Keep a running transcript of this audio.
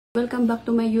Welcome back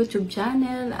to my YouTube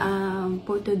channel.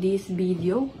 For today's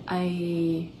video ay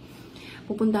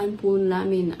pupuntahan po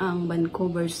namin ang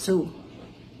Vancouver Zoo.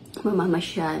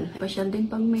 Mamamasyal. Pasyal din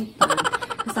pang may pan.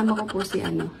 Kasama ko po si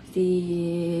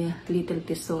Little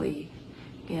Tisoy.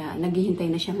 Kaya naghihintay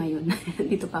na siya ngayon.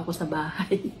 Dito pa ako sa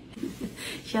bahay.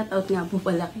 Shoutout nga po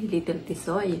pala kay Little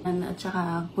Tisoy. At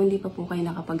saka kung hindi pa po kayo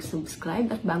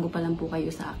nakapag-subscribe at bago pa lang po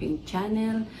kayo sa aking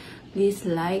channel, please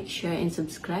like, share, and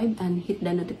subscribe and hit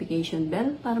the notification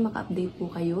bell para maka-update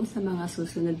po kayo sa mga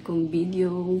susunod kong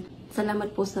video.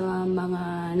 Salamat po sa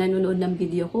mga nanonood ng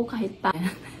video ko kahit pa.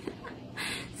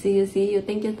 See you.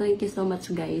 Thank you so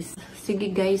much guys. Sige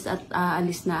guys, at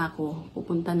alis na ako.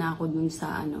 Pupunta na ako dun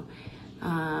sa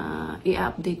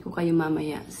i-update ko kayo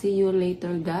mamaya. See you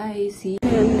later guys.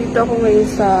 Ayan, dito ako ngayon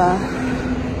sa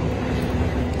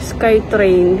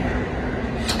SkyTrain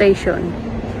station.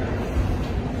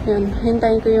 Yan,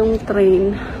 hintayin ko yung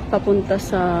train papunta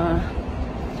sa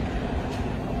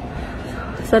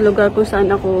lugar kung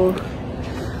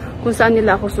saan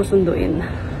nila ako susunduin.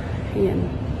 Ayan.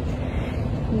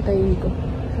 Hintayin ko.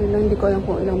 Hindi ko alam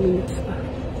kung ilang minutes pa.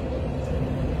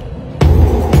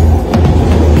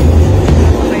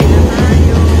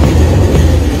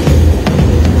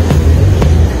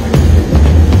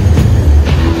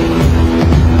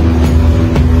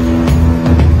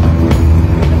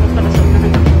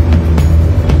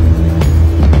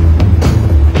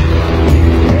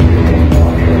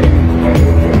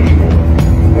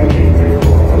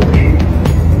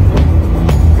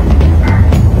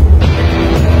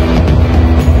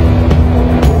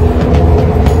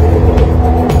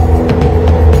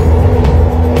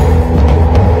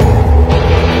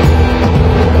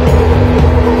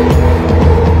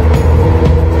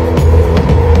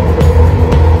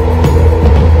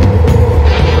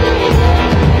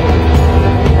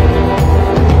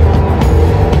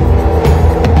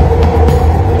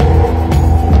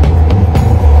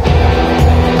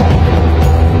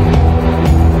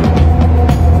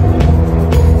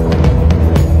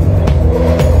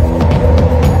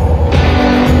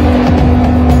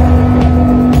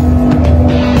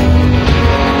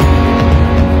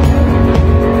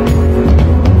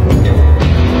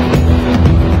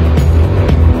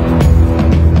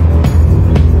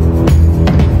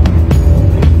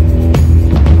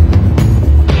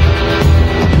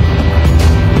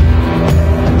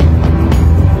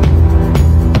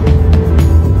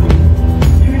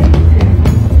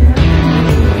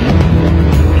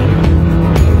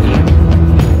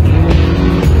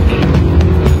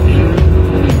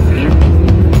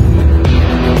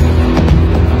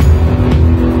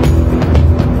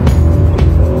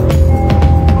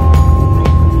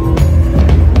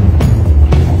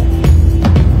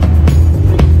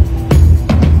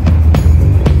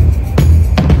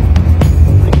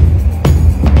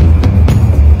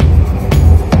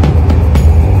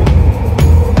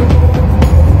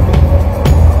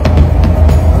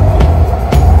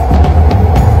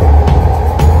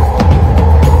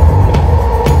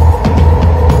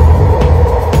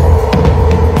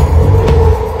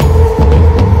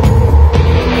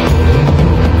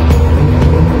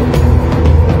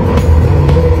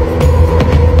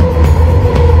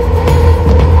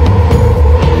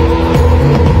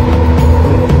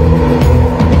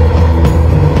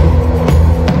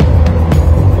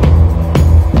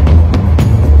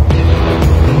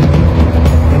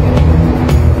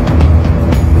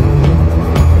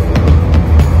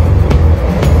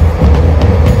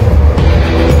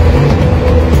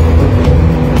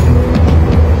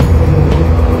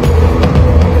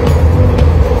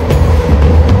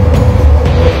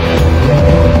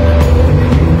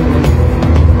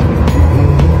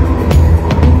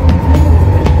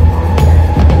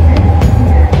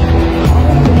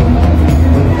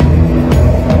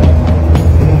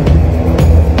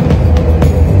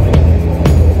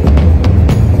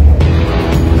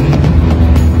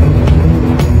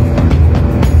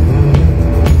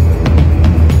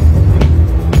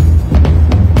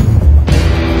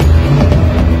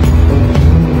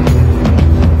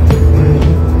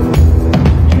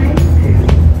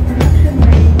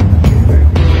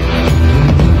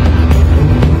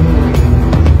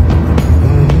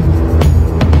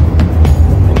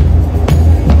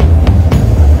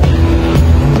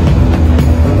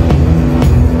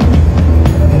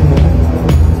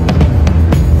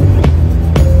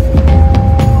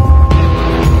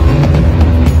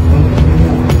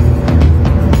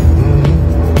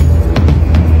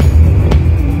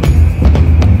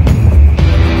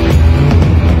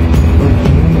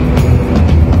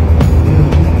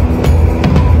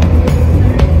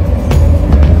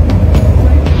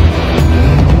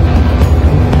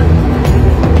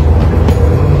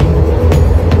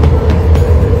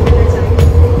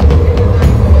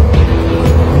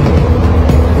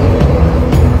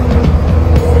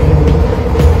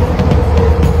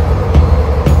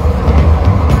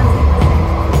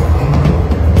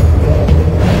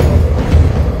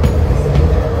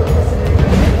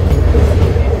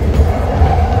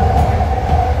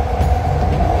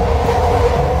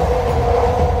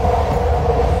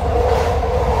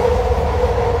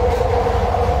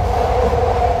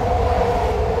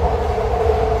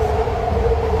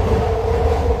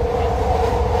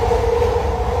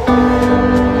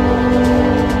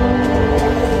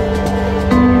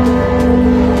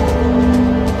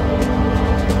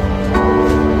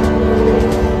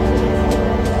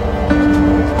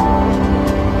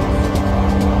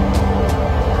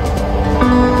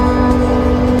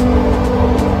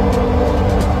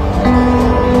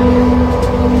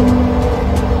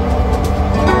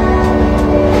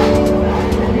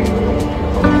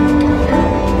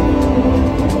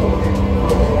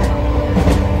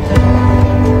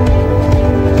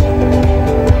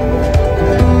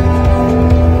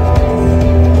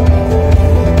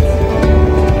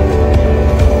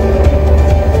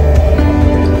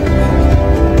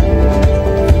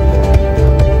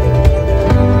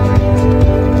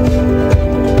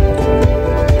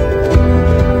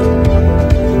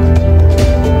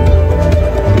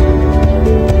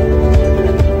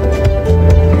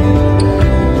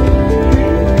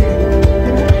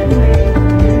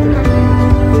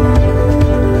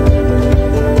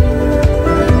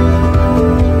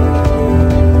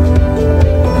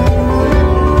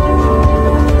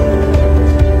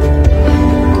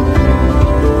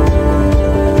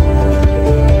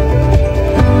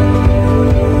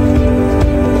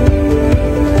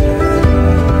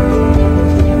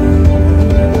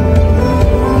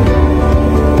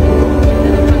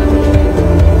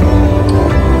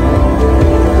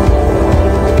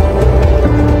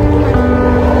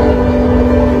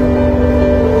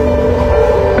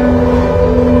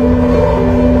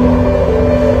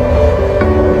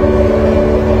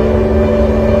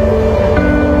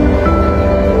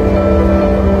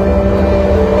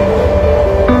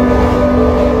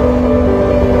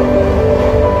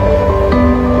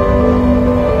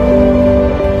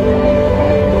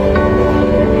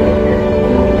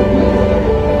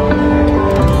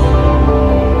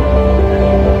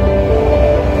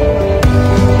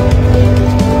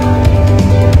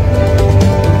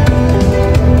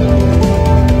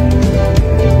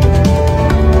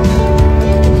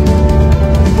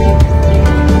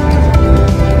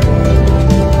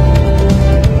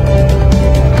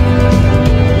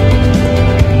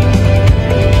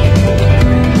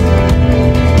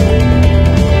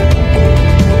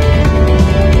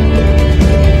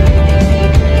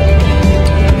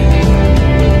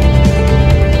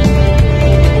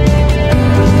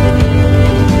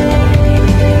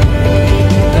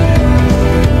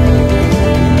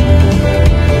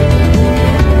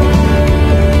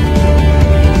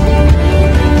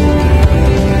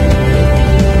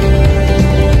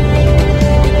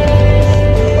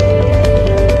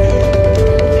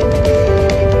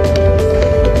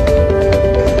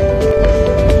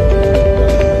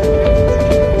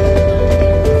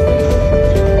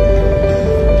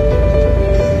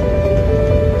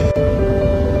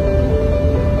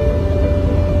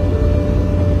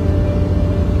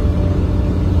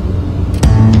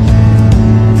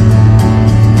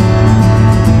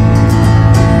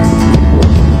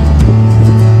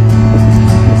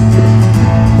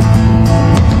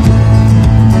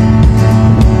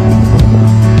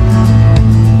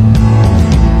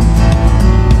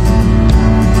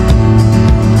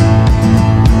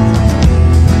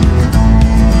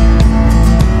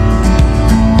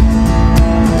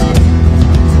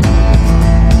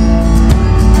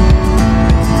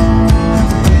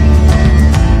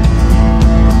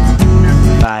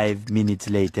 minutes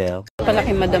later.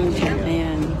 Palaki Madam dyan.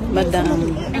 Ayan. Madam.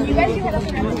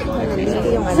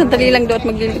 Sandali lang daw at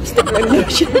mag-lipstick lang daw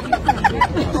siya.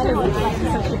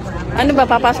 Ano ba?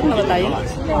 Papasok na ba tayo?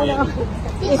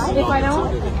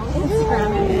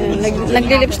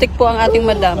 Nagli-lipstick po ang ating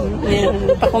madam.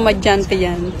 Ayan, pakumadyante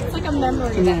yan.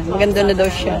 Ayan, maganda na daw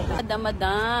siya.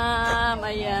 Madam.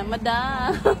 Ayan,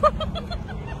 madam.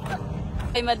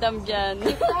 Ay, madam dyan.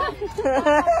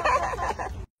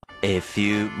 A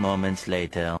few moments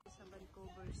later. Sa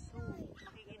Vancouver Zoo,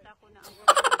 makikita ko na ang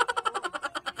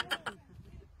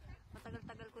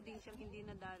matagal-tagal ko din siyang hindi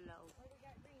nadalaw.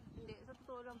 Hindi, sa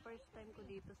totoo lang, first time ko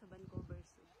dito sa Vancouver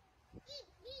Zoo.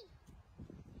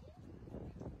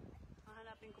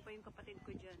 Hahanapin ko pa yung kapatid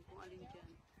ko dyan, kung alin dyan.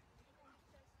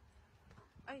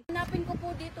 Ay, hanapin ko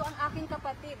po dito ang aking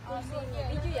kapatid. Kung sino.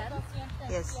 Video yan?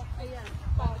 Yes. Ayan.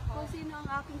 Kung sino ang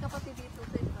aking kapatid dito.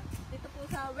 Dito po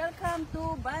sa Welcome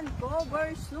to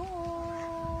Vancouver Zoo.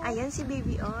 Ayan si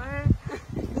Baby Or.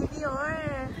 Baby Or.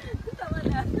 Tama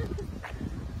na.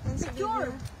 Ayan si Baby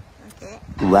Or. Okay.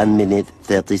 1 minute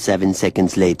 37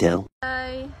 seconds later.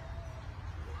 Bye.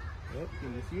 Oh,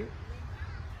 can you see it?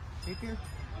 Right there.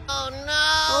 Oh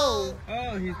no!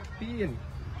 Oh, he's peeing.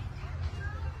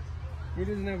 He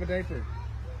doesn't have a diaper.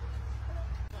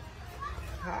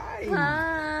 Hi.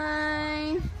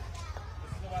 Hi.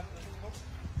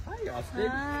 Hi, Austin.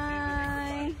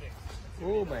 Hi.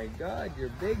 Oh my God,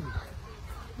 you're big.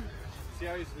 See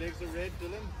how his legs are red,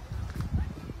 Dylan?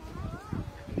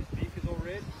 And his beak is all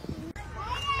red.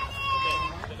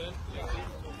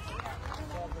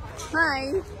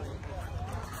 Hi.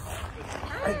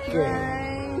 Okay.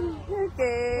 Hi.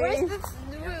 Okay. Where's the...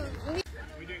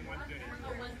 We're doing 130.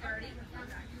 130 is the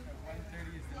next time.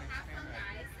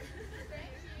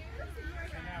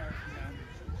 10 hours from now.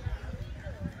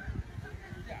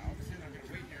 Yeah, obviously I'm not going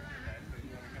to wait here for that, but you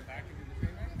want to come back and do the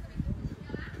train ride?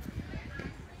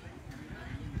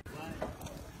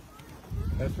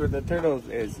 That's where the turtles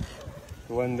is.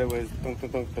 The one that was tung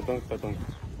tung tung tung tung tung.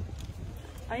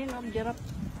 Ayun, giraffe.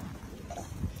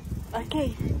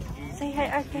 Okay. Say hi,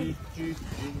 Arcade.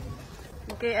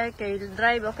 Okay, Arcade.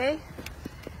 Drive, okay?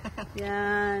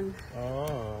 Yan.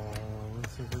 Oh,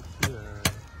 super cute.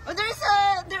 Oh, there's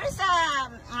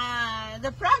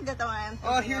the frog that I'm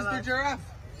Oh, talking here's the about. giraffe.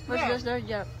 What's this their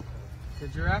job? The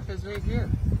giraffe is right here.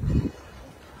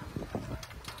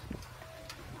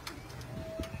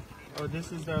 Oh,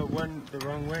 this is the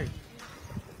wrong way.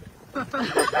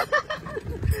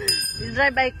 You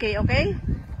drive by K, okay?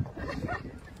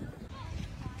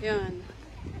 Yan.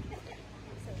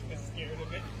 Scared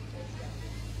of it?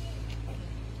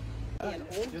 An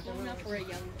old grown up or a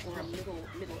young or a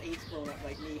middle-aged grown up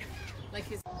like me. Like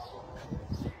his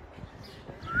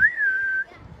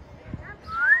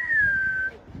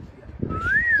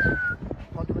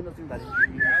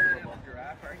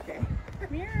Giraffe, okay.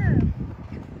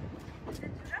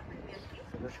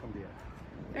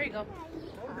 There you go.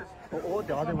 Oh,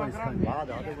 the other one is coming. Wow,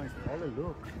 the other one is taller.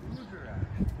 Look.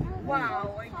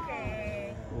 Wow,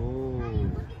 okay. Oh,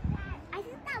 I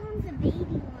think that one's a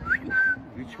baby one.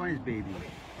 which one is baby?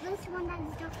 This one that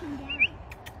is looking down.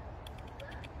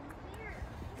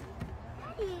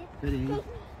 Daddy. Daddy.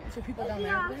 so people down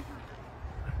there. Live?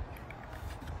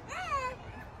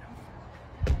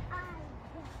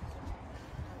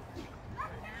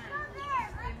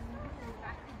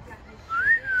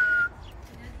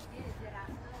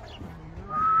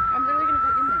 I'm literally gonna go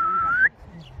in there.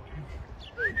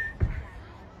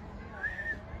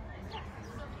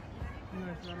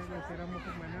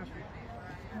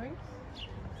 Right?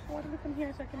 Well, why don't we come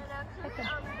here so I can pet them?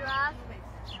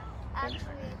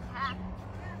 Actually attacked.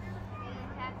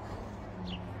 Look at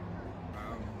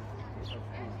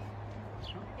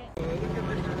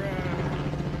the giraffe.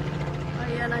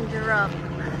 Ayan ang giraffe.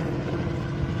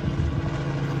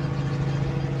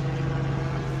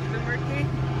 See the birthday?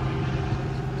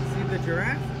 See the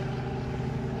giraffe?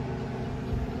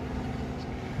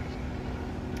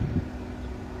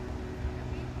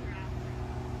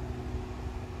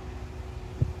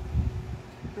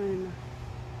 Ayun.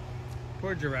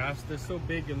 Poor giraffes, they're so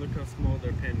big and look how small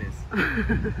their pen is.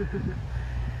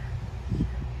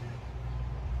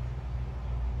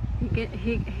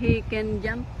 He can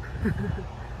jump.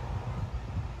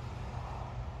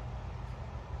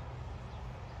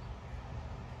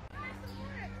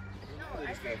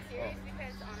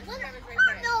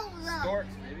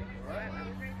 Storks, maybe?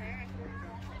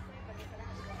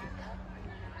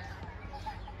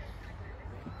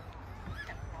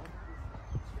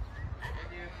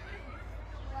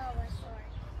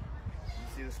 You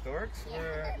see the storks? Is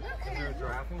there a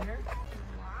giraffe in here?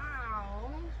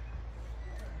 Wow.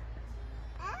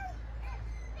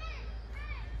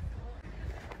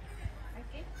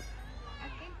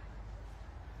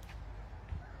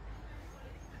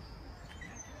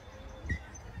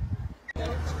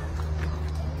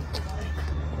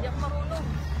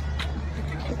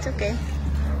 It's okay.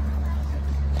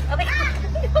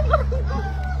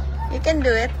 You can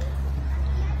do it.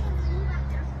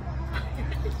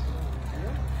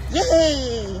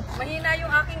 Yay! Mahina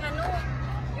yung aking ano,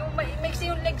 yung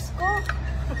maiksi yung legs ko.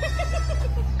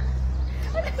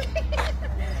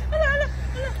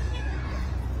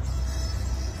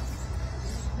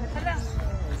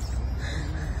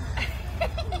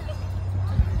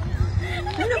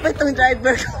 Ano ba itong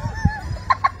driver?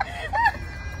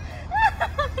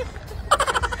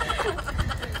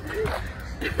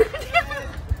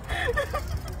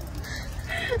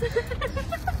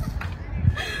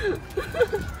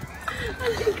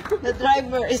 The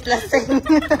driver is lasing.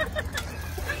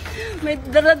 May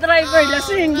driver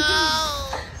lasing.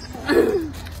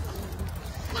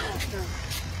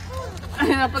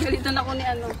 Ay, napagalitan ako ni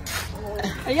ano.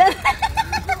 Ayan.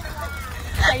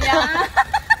 Ayan.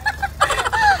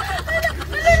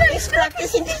 He's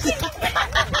practicing.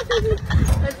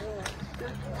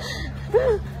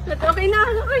 Okay na.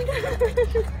 Okay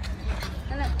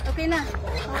na. Okay na.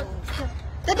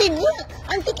 Daddy, look,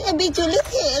 I'm taking a video.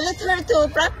 Let her to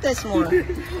practice more.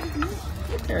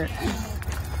 Let her.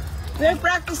 We're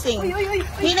practicing.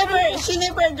 She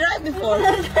never drive before.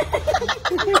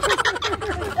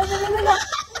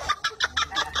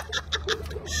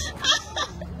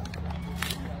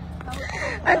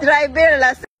 A driver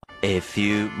last. A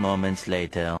few moments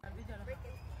later.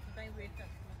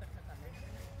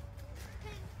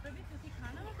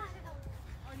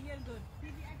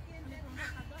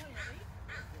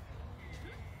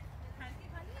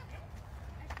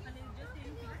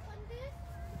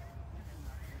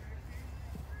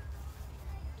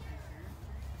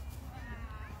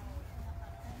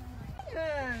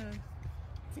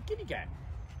 It's a kitty cat.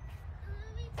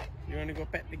 You want to go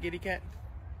pet the kitty cat?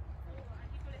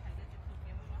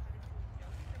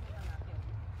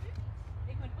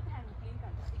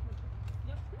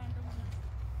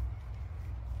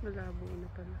 Malabo na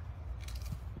pala.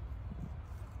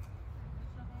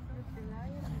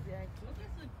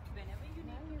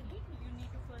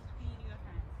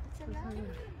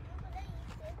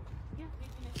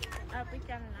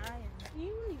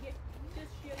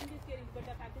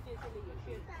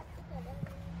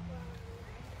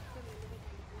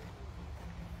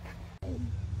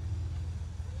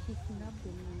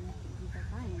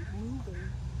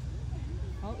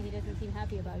 Oh, he doesn't seem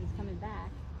happy about he's coming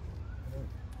back.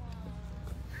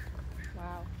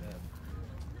 Wow.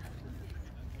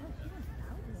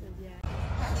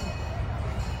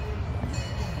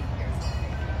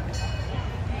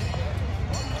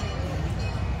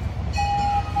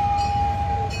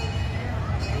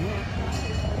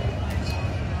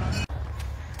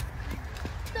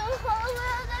 The whole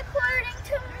world according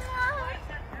to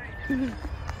me.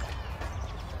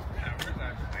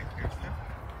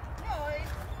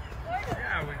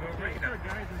 Yeah, we go right now.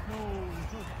 Guys, there's no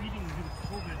feeding due to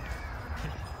COVID.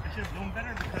 I should have known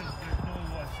better because there's no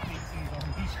spacing on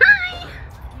these for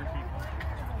people.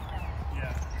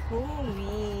 Yeah. Oh,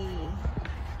 me.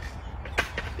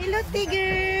 Hello,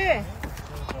 Tiger.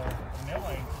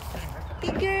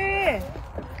 Tiger.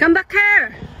 Come back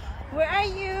here! Where are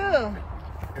you?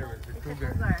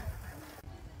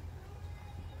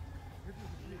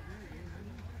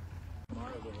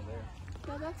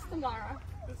 No, that's tomorrow.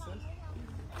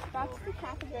 That's the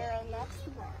capybara, and that's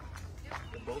tomorrow.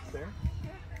 The boat's there?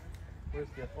 Where's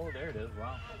the... Oh, there it is.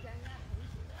 Wow.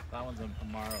 That one's a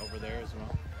Mara over there as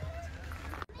well.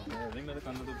 Wow!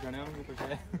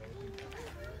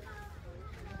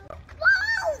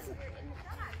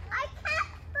 I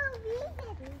can't believe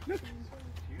it.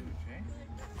 Huge, eh?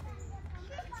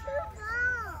 It's too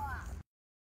small.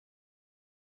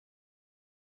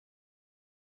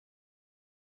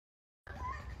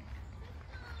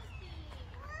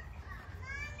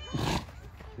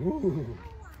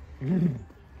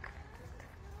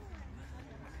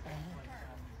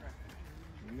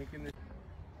 Making this.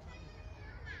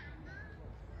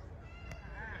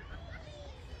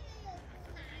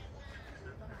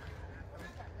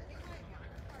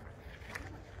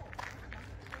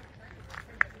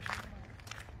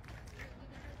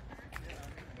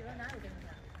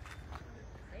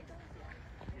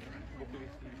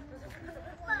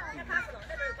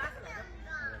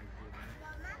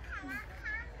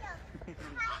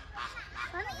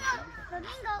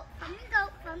 Flamingo, flamingo,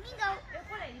 flamingo.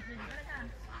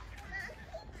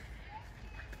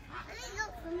 Flamingo,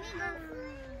 flamingo.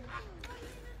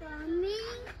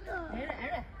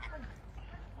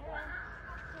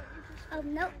 Oh,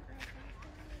 no.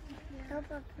 No,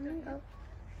 flamingo. No,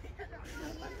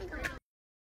 flamingo.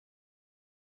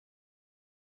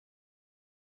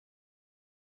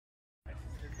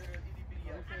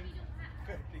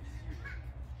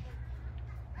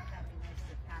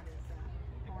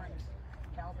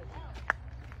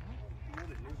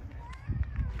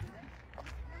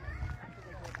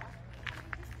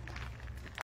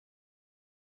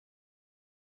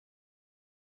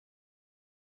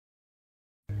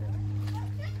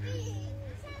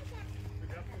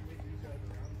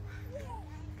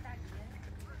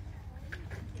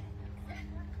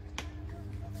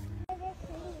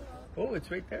 Oh,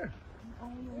 it's right there.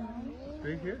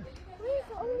 Right here.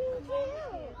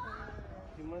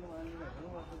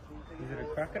 Is it a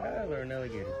crocodile or an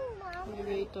alligator?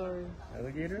 Alligator.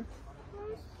 Alligator?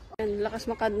 Yan, lakas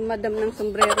madam ng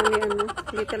sombrero ni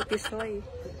Little Tisoy.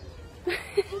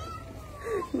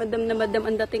 Madam na madam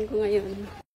ang dating ko ngayon.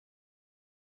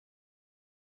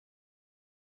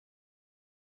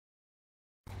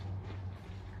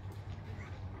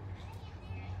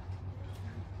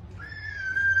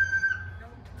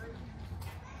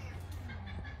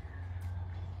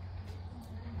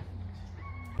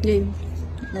 Jane.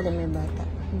 Madam yung bata.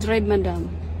 Drive, madam.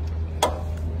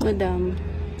 Madam.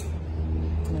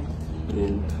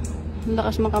 Ayan. Ang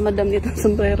lakas makamadam nito ang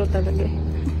sombrero talaga eh.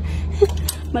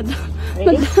 Madam.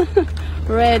 Ready?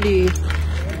 Ready.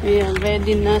 Ayan,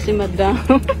 ready na si madam.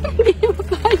 Hindi mo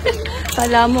kaya.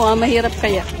 Kala mo mahirap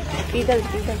kaya. Idal.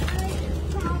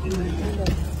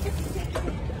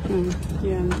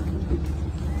 Yan.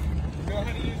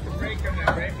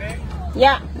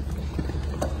 Yeah.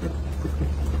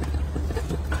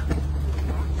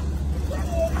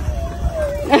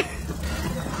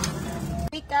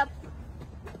 Pick up.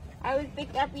 I will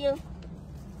pick up you.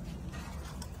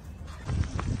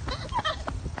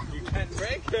 You can't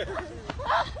break it.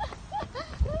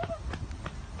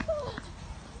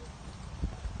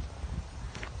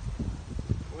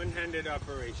 One-handed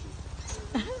operation.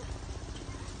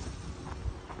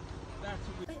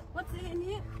 What's in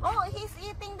here? Oh, he's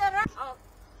eating the rat. Oh,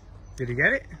 Did he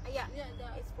get it? yeah.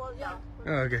 It's fall down.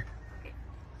 Oh, okay.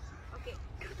 Okay.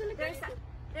 There's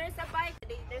a bike.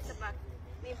 There's a bike.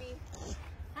 Maybe.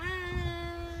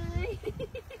 Hi.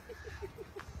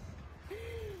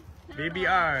 Baby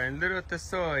R and little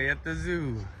Tasoy at the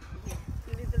zoo.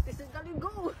 Little Tisoy,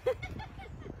 go.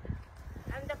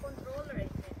 I'm the controller, I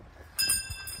think.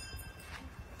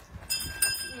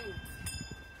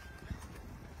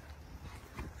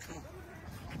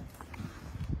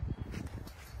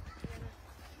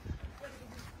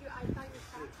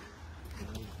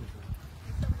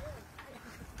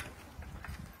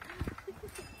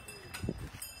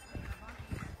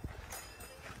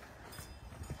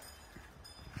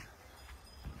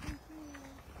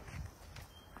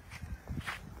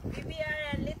 We are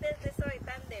a little Tisoy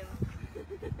tandem.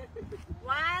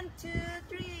 1, 2,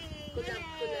 3.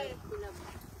 Yay!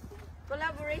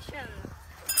 Collaboration.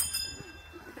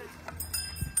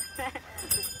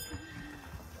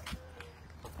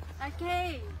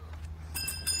 Okay.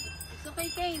 It's okay,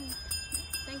 Kane.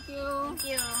 Thank you. Thank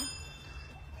you.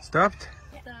 Stopped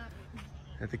Stop.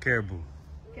 at the caribou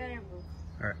Caribou.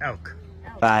 or elk.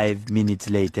 5 minutes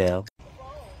later.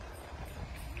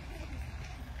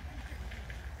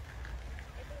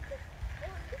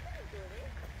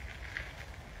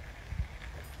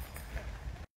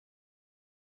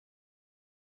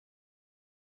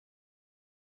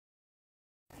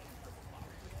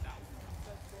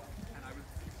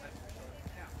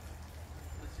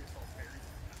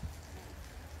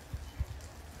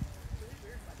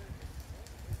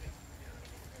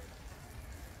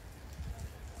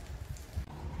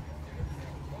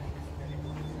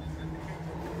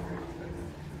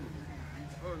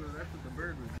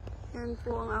 Yan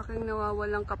po ang aking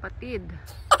nawawalang kapatid.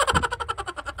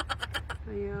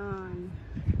 Ayan.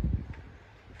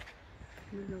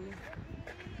 Dalawa.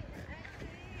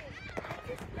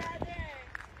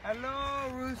 Hello,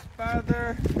 Ruth's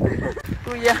father.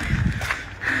 Kuya.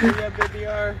 Kuya, baby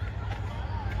R.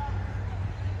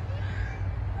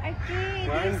 Okay.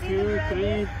 1,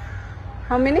 2, 3.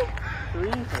 How many?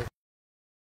 3.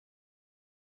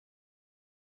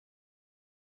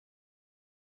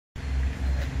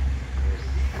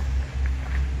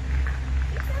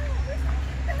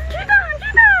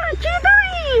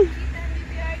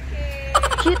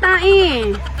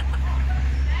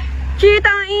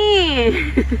 Cheetah!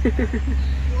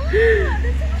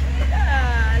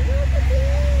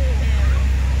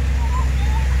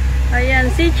 Ayan,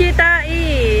 si Cheetah!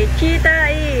 Cheetah!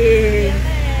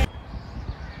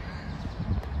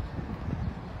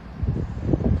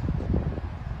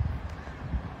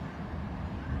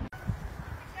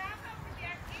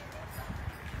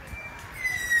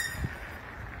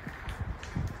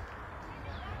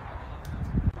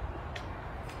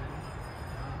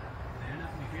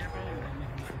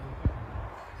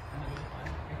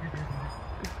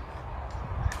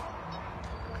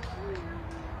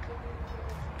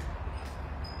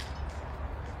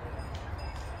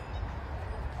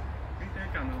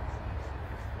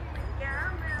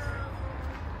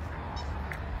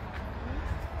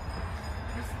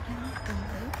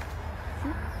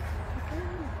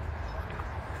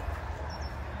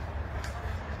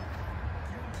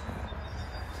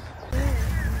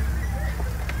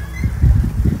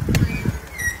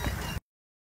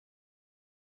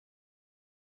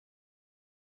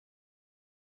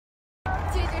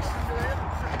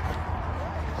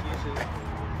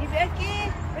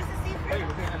 Becky, where's the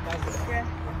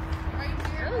seafront?